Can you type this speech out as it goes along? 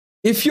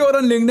If you're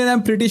on LinkedIn,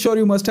 I'm pretty sure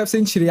you must have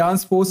seen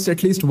Shreyan's posts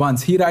at least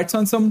once. He writes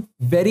on some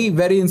very,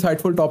 very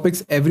insightful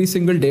topics every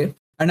single day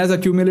and has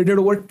accumulated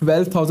over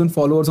 12,000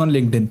 followers on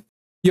LinkedIn.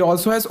 He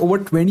also has over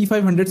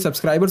 2,500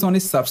 subscribers on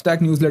his Substack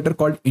newsletter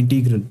called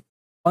Integral.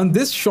 On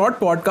this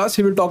short podcast,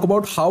 he will talk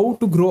about how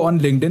to grow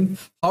on LinkedIn,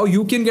 how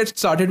you can get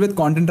started with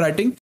content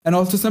writing, and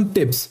also some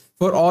tips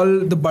for all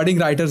the budding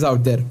writers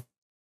out there.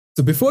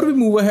 So before we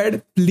move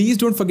ahead, please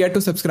don't forget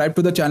to subscribe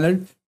to the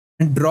channel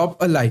and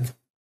drop a like.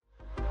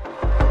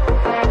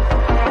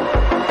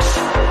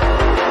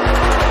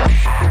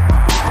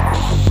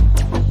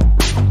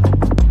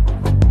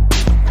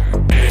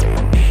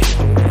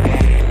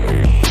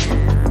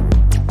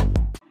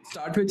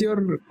 Start with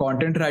your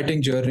content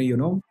writing journey.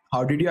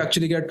 How did you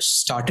actually get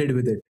started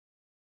with it?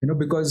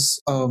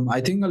 Because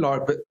I think a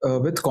lot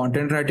with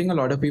content writing, a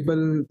lot of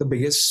people, the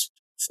biggest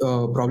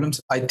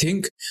problems I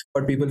think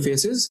what people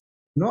face is,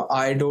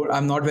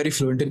 I'm not very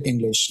fluent in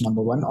English,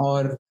 number one,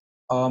 or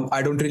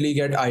I don't really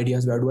get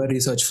ideas. Where do I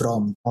research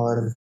from,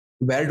 or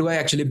where do I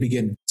actually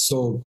begin?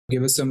 So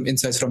give us some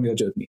insights from your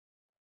journey.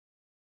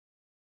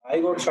 I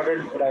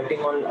started writing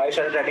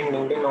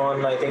LinkedIn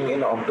on, I think,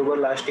 in October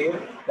last year.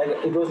 Like,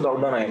 it was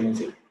lockdown. I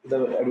mean,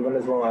 everyone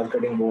is home. I was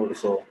getting bored,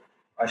 so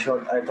I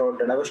thought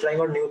that I was trying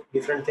out new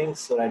different things.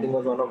 So writing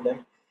was one of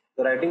them.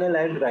 So writing, I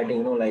liked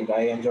writing. Like,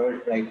 I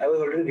enjoyed. Like, I was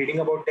already reading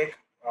about tech.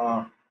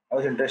 I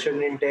was interested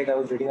in tech. I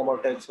was reading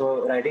about tech.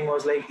 So writing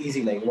was like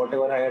easy. Like,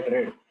 whatever I had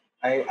read,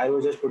 I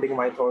was just putting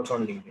my thoughts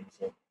on LinkedIn.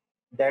 So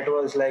that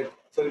was like,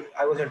 so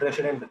I was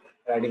interested in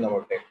writing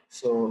about tech.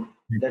 So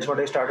that's what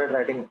I started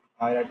writing.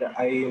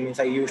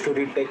 I used to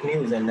read tech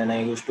news, and then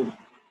I used to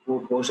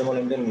post them on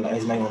LinkedIn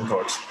as my own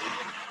thoughts.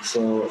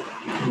 So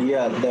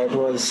yeah, that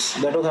was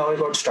how I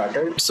got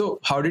started. So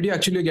how did you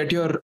actually get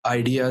your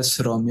ideas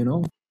from?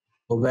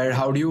 Where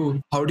how do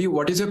you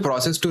what is your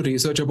process to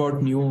research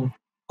about new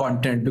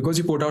content, because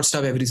you put out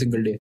stuff every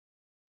single day?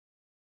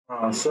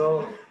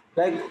 So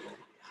like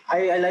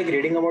I like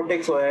reading about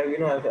tech, so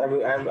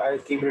I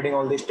keep reading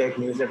all these tech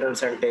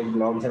newsletters and tech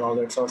blogs and all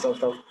that sort of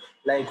stuff.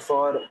 Like,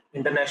 for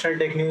international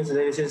tech news,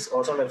 there is this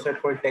awesome website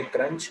called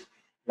TechCrunch.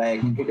 Like,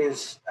 Hmm.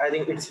 I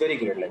think it's very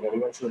great. Like,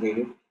 everyone should read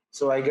it.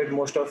 So I get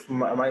most of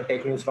my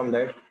tech news from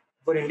that.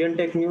 For Indian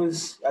tech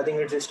news, I think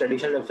it's just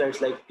traditional websites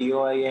like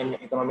TOI and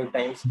Economic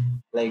Times.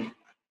 Like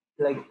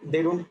like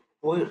they don't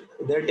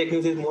their tech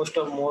news is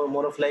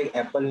more of like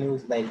Apple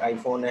news, like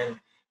iPhone and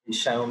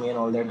Xiaomi and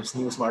all that. It's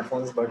new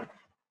smartphones. But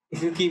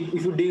if you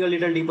dig a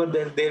little deeper,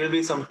 then there will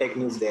be some tech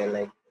news there,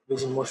 like,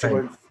 which most Right.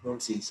 people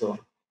don't see. So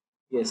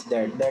yes,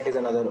 that is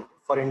another.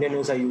 For Indian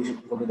news, I usually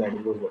go to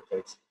those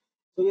websites.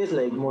 So yes,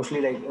 like, mostly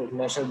like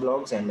national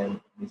blogs, and then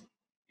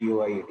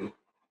TOIET.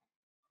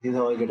 This is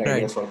how I get Right.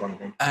 ideas for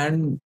content.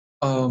 And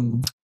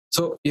um,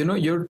 so you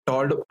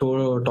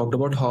talked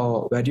about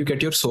how where you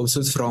get your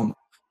sources from,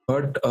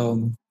 but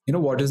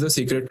what is the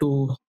secret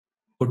to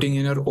putting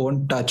in your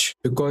own touch?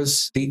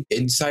 Because the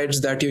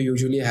insights that you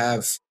usually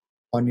have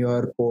on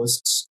your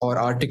posts or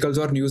articles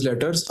or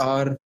newsletters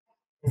are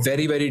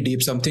very, very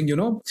deep. Something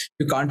you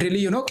can't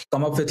really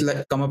come up with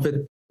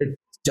it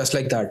just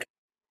like that.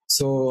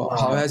 So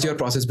how has your Uh,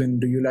 process been?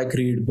 Do you like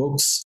read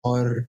books,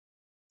 or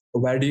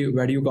where do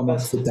you come up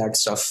yes. with that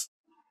stuff?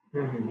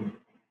 Mhm.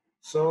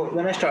 So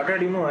when I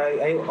started,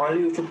 I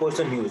only used to post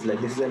the news,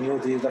 like, this is the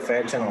news, these are the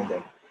facts and all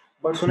that.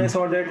 But soon I Hmm.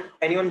 saw that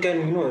anyone can,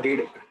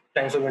 read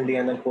Times of India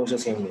and then post the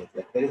same news.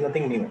 Like, there is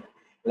nothing new.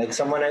 Like,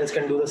 someone else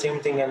can do the same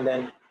thing, and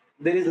then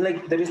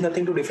there is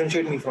nothing to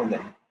differentiate me from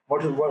them.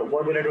 What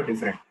will I do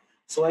different?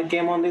 So I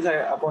came on this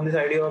upon this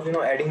idea of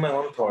adding my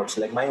own thoughts,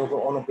 like my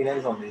own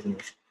opinions on this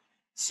news.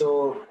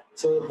 So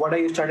what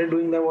I started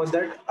doing there was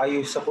that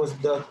I suppose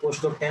the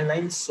post of 10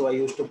 lines, so I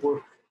used to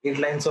put 8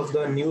 lines of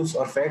the news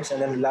or facts,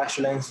 and then last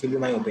 2 lines will be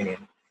my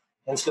opinion.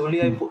 And slowly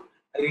Hmm.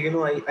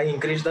 I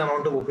increased the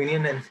amount of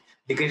opinion and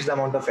decreased the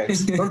amount of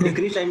facts. Not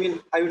decreased, I mean,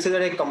 I would say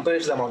that I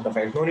compressed the amount of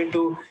facts. No need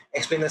to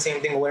explain the same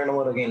thing over and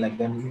over again like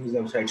the news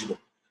websites do.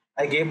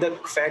 I gave the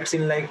facts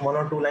in like 1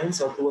 or 2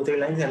 lines or 2 or 3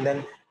 lines, and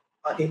then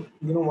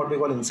what we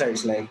call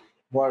insights, like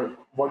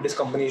what this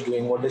company is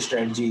doing, what the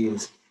strategy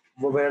is,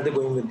 where are they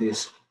going with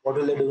this, what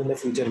will they do in the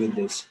future with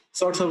this,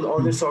 sorts of all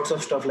Hmm. these sorts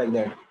of stuff like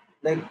that.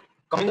 Like,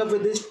 coming up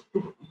with this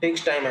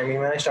takes time. I mean,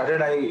 when I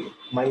started, I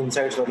my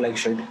insights were like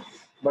shit.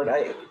 But I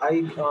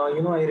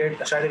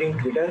started in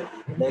Twitter.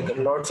 Like,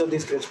 lots of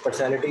these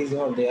personalities,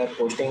 they are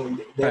posting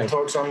their Right.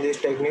 thoughts on these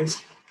tech news.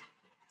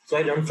 So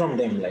I learned from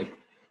them, like,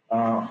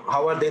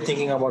 how are they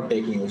thinking about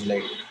tech news,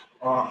 like,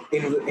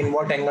 in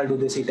what angle do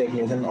they see tech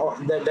news, and all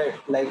that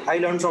like I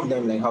learned from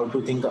them, like, how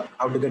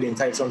to get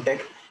insights on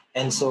tech.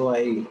 And so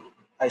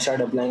I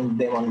started applying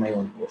them on my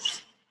own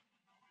posts.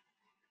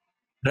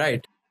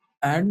 Right.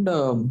 And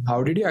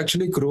how did you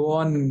actually grow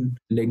on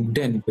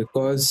LinkedIn?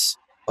 Because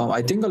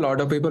I think a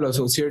lot of people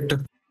associate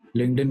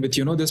LinkedIn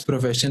with this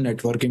professional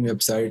networking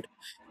website,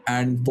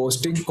 and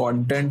posting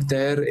content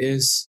there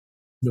is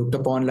looked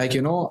upon like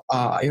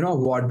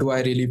what do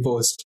I really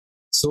post?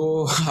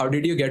 So how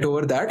did you get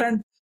over that,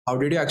 and how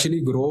did you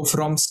actually grow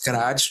from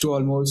scratch to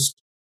almost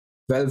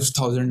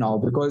 12,000 now,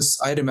 because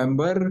I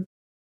remember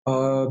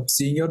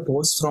seeing your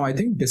post from I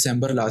think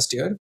December last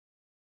year,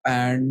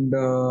 and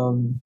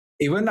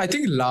even I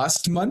think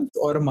last month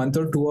or a month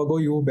or two ago,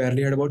 you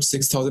barely had about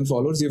 6,000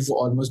 followers. You've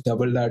almost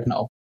doubled that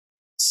now.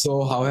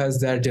 So how has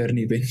that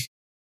journey been?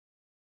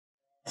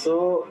 So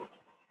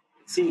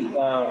see,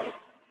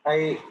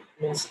 I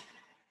means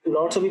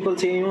lots of people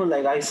say,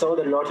 like I saw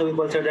that lots of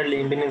people said that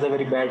LinkedIn is a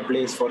very bad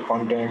place for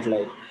content,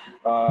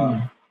 uh,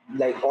 Hmm.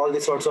 like all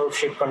these sorts of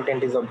shit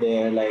content is up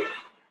there, like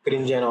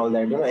cringe and all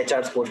that,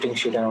 HR's posting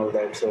shit and all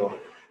that. So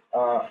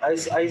I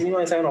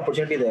saw an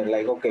opportunity there,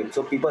 like okay,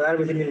 so people are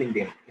visiting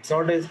LinkedIn. It's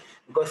not as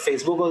because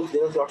Facebook also,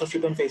 there's lots of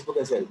shit on Facebook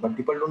as well, but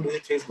people don't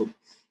visit Facebook.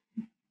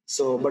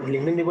 So, but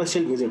LinkedIn people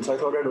still use it. So I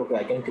thought that okay,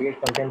 I can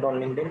create content on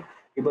LinkedIn.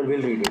 People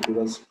will read it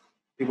because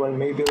people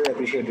maybe will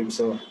appreciate it.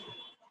 So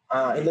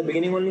in the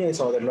beginning only, I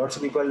saw that lots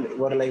of people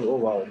were like, "Oh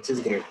wow, this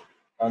is great."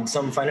 And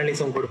some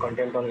good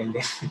content on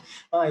LinkedIn.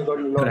 I got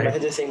a lot of Right.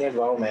 messages saying that,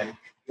 "Wow, man,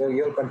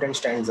 your content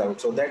stands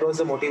out." So that was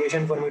the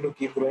motivation for me to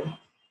keep growing,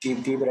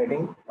 keep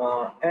writing.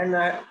 And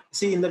I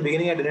see in the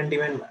beginning, I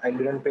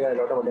didn't pay a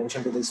lot of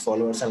attention to these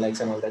followers and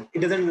likes and all that.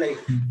 It doesn't like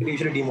it Hmm.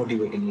 usually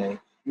demotivating. Like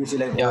you see,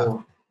 like Yeah. oh,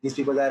 these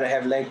people that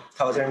have like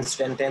thousands,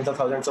 tens of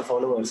thousands of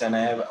followers, and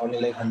I have only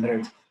like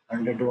hundreds,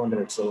 100,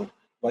 200. So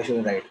why should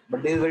I write?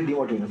 But this is very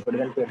demotivating. But I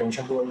didn't pay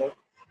attention to all that.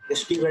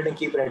 Just keep writing,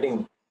 keep writing.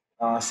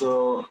 So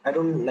I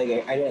don't like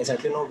I don't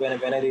exactly know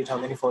when I reach how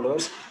many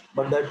followers,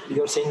 but that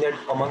you're saying that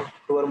a month,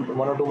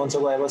 1 or 2 months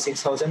ago I was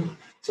 6,000.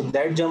 So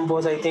that jump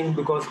was I think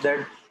because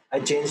that I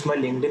changed my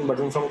LinkedIn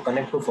button from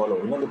connect to follow.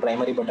 The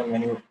primary button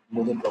when you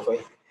do the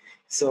profile.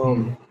 So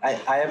Hmm.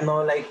 I have now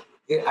like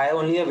I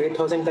only have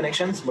 8,000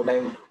 connections, but I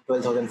have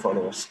 12,000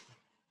 followers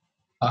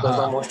because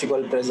now Uh-huh. most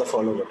people press the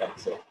follow button.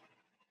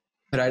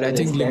 Right. So I yes,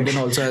 think that. LinkedIn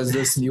also has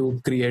this new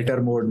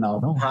creator mode now,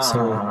 no? Ha ha So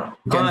ha.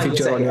 you can Yes,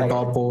 feature all your I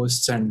top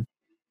posts and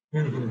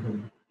hmm.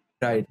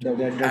 right. That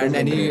was And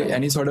the upgrade.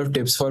 any sort of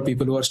tips for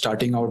people who are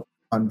starting out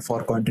on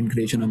for content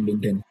creation on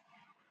LinkedIn?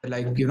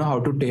 Like, how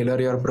to tailor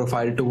your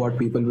profile to what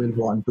people will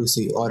want to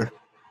see, or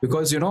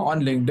because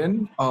on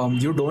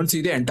LinkedIn, you don't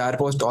see the entire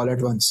post all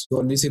at once. You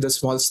only see the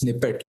small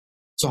snippet.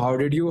 So how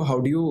do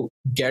you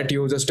get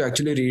users to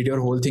actually read your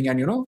whole thing and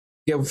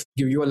give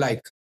you a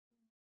like,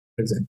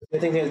 for example? I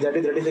think yes, that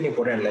is very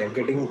important. Like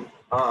getting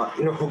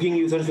hooking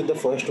users with the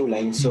first two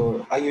lines. Hmm.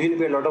 So I usually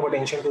pay a lot of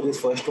attention to these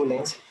first two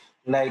lines,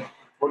 like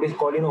what is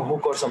called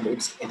hook or something.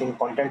 It's I think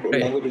content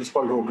Right. language is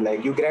called hook.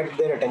 Like you grab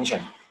their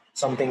attention,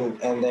 something,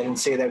 and then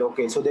say that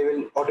okay, so they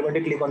will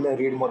automatically click on the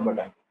read more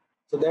button.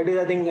 So that is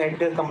I think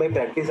it has come by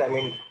practice. I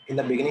mean, in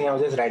the beginning I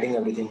was just writing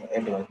everything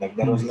at once. Like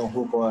there was Hmm. no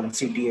hook or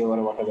CTA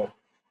or whatever.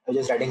 I was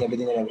just writing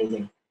everything and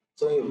everything.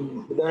 So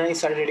then I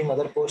started reading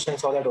other posts and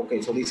saw that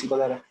okay, so these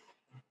people are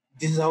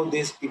this is how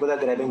these people are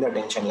grabbing the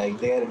attention.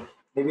 Like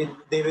maybe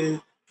they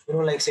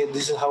will like say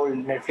this is how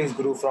Netflix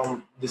grew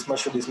from this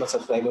much to this much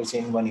subscribers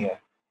in 1 year.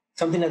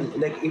 Something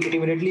like it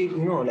immediately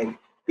like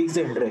piques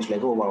the interest.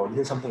 Like oh wow, this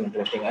is something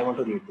interesting. I want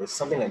to read this.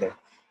 Something like that.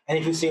 And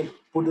if you say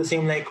put the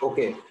same like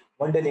okay,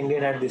 one day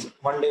LinkedIn had this,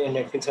 one day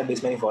Netflix had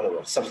this many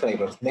followers,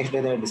 subscribers. Next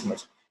day they had this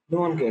much.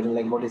 No one cares.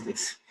 Like what is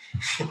this?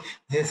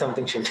 This is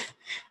something shit.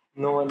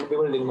 No one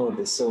people will ignore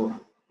this. So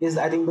yes,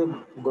 I think the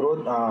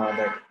growth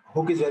that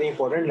hook is very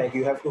important. Like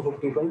you have to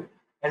hook people,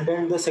 and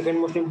then the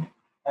second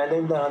and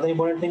then the other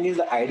important thing is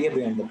the idea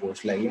behind the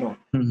post. Like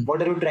Hmm.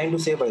 what are you trying to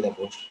say by the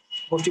post?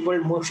 Most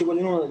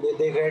people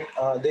they get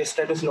they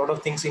status a lot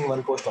of things in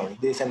one post only,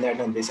 this and that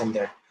and this and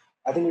that.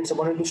 I think it's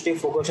important to stay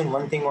focused on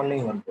one thing only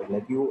in one post.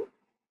 Like you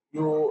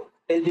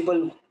tell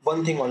people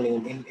one thing only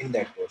in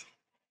that post.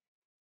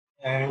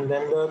 And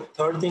then the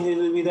third thing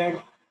will be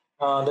that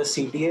the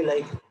CTA,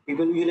 like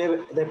people usually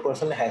have their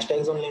personal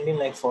hashtags on LinkedIn,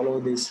 like follow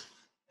this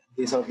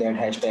or that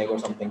hashtag or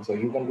something. So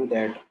you can do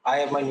that. I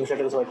have my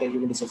newsletter, so I tell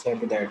you to subscribe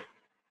to that.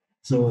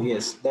 So Hmm.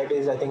 yes, that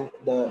is I think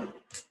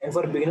and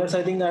for beginners,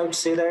 I think I would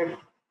say that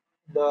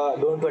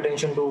don't pay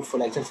attention to for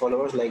likes and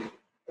followers. Like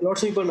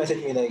lots of people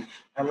message me like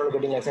I'm not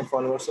getting likes and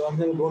followers, so I'm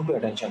saying don't pay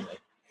attention.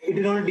 Like it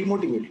will only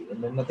demotivate you.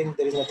 And then nothing,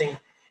 there is nothing.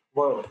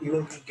 Well, you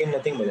will gain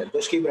nothing by that.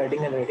 Just keep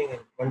writing and writing, and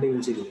one day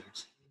you'll see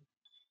results.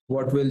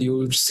 What will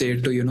you say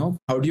to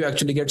how do you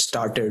actually get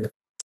started?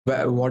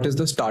 What is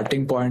the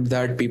starting point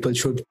that people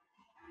should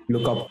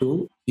look up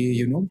to?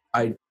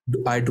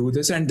 I do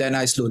this and then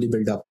I slowly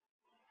build up.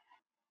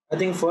 I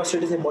think first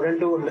it is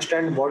important to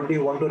understand what do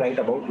you want to write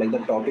about, like the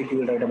topic you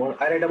will write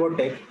about. I write about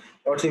tech.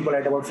 Lots of people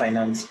write about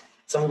finance.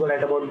 Some people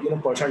write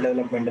about personal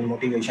development and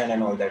motivation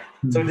and all that.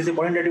 So Hmm. it is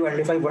important that you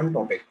identify one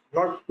topic,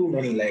 not too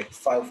many, like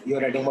five.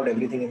 You're writing about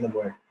everything in the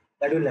world.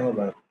 That will never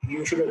work.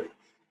 You should,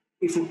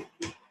 if you,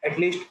 at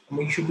least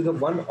you should pick up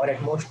one or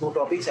at most two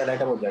topics and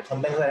write about that.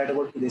 Sometimes I write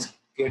about this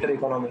creator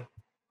economy.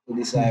 So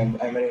this Hmm.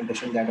 I'm very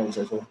interested in that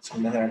also. So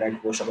sometimes I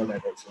write post about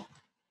that also.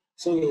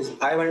 So yes,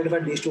 I've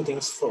identified these two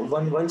things. So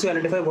once you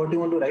identify what you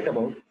want to write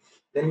about,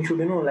 then you should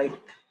like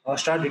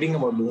start reading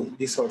about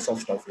these sorts of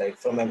stuff, like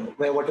from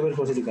whatever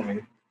sources you can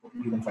find.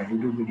 You can find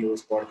YouTube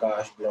videos,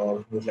 podcasts,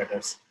 blogs,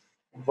 newsletters,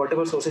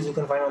 whatever sources you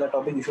can find on the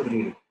topic. You should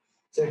read it.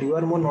 So that you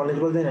are more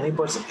knowledgeable than any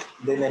person,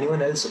 than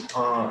anyone else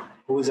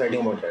who is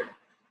writing about that.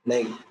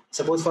 Like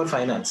suppose for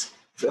finance,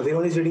 if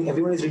everyone is reading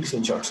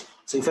screenshots.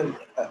 So if I'm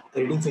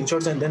reading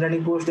screenshots and then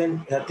writing posts,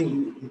 then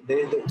nothing,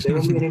 there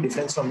won't be any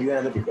difference from you and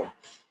other people.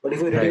 But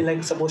if you're reading Right.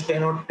 like suppose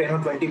 10 or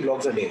 20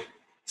 blogs a day,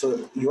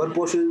 so your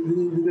post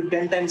will be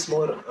 10 times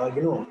more,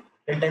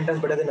 10 times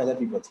better than other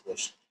people's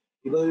posts.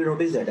 People will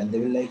notice that and they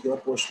will like your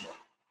post more.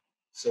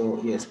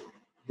 So yes,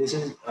 this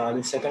is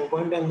the second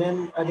point, and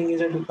then I think is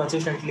that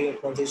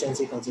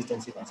consistency.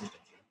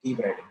 Keep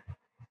writing.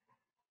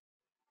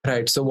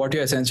 Right. So what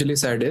you essentially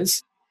said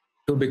is,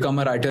 to become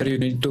a writer, you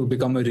need to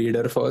become a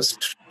reader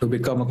first. To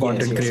become a Yes,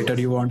 content yes, creator,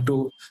 yes.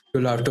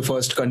 you'll have to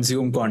first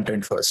consume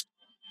content first.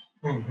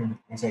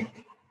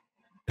 Exactly.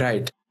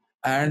 Right.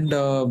 And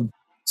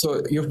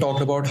so you've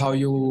talked about how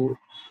you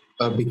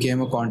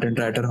became a content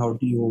writer, how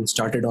you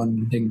started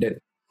on LinkedIn.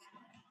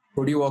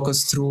 Could you walk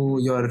us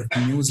through your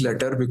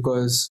newsletter?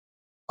 Because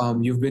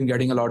you've been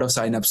getting a lot of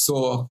signups.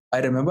 So I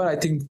remember, I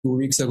think 2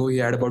 weeks ago, he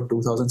had about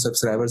 2,000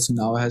 subscribers.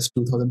 Now has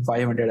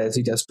 2,500, as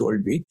he just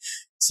told me.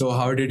 So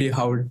how did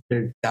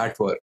that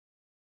work?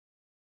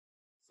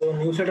 So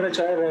newsletter I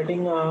started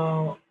writing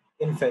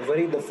in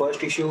February. The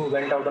first issue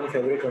went out on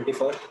February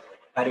 21st.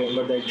 I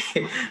remember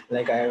that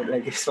like I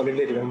like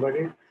solidly remembered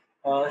it.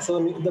 So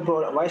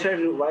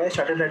why I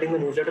started writing the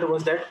newsletter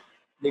was that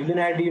LinkedIn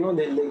had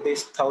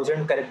this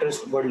 1,000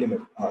 characters word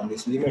limit,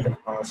 this limit.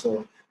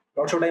 So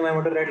lots of time I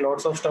want to write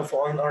lots of stuff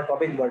on our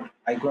topic, but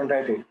I couldn't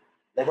write it.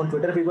 Like on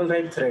Twitter, people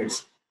write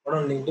threads, but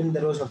on LinkedIn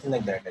there was nothing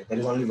like that. Like there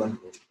is only one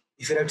post.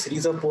 If you write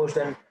series of posts,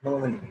 then no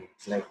one will read it.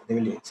 It's like they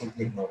will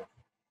simply ignore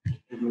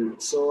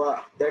it. So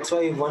that's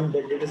why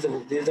this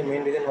is the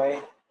main reason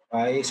why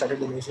I started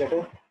the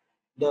newsletter.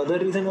 The other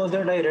reason was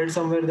that I read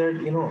somewhere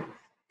that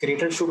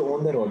creators should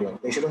own their audience.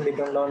 They shouldn't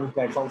depend on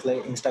platforms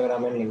like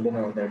Instagram and LinkedIn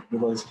and all that,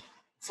 because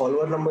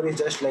follower number is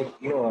just like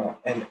a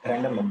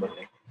random number.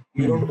 Like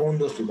you Hmm. don't own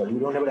those people. You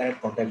don't have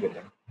direct contact with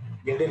them.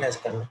 LinkedIn has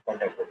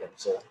contact with them,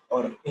 so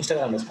or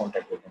Instagram has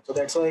contact with them. So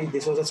that's why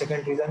this was the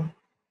second reason.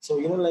 So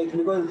like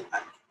because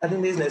I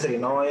think this is necessary.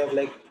 Now I have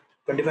like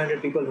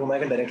 2,500 people whom I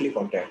can directly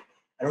contact.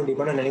 I don't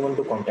depend on anyone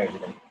to contact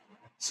them. Hmm.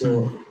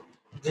 So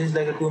this is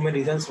like the two main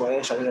reasons why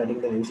I started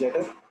writing the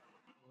newsletter.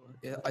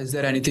 Is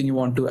there anything you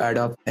want to add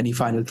up? Any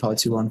final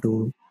thoughts you want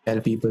to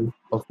tell people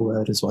of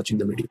whoever is watching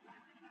the video?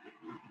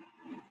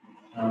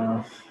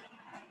 Uh,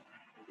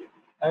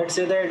 I'd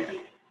say that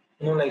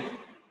like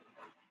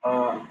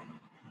uh,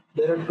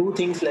 there are two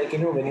things, like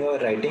when you are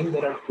writing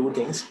there are two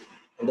things.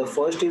 The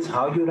first is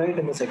how you write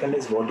and the second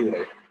is what you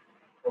write.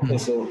 Okay, Hmm.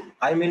 so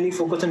I mainly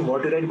focus on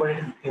what you write, but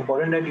it's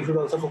important that you should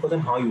also focus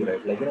on how you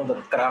write, like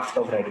the craft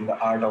of writing, the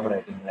art of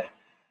writing.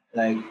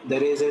 Like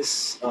there is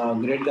this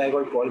great guy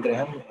called Paul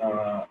Graham,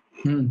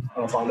 Hmm.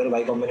 founder of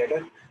Y Combinator.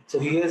 So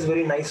he has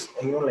very nice,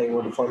 like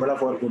what formula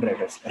for good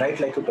writers. Write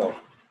like you talk.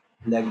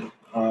 Like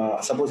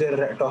suppose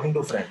you're talking to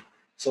a friend,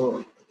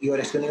 so you are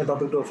explaining a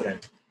topic to a friend.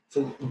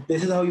 So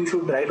this is how you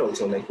should write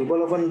also. Like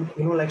people often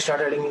like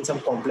start writing in some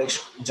complex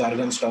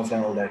jargon stuff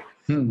and all that.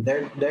 Hmm.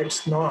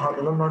 That's not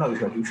how you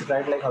should. You should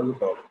write like how you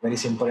talk. Very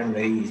simple and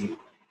very easy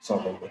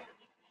sort of way.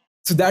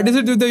 So that is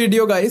it with the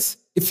video, guys.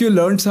 If you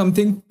learned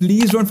something,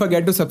 please don't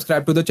forget to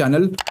subscribe to the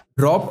channel,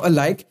 drop a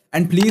like,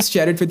 and please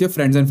share it with your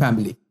friends and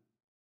family.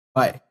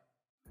 Bye.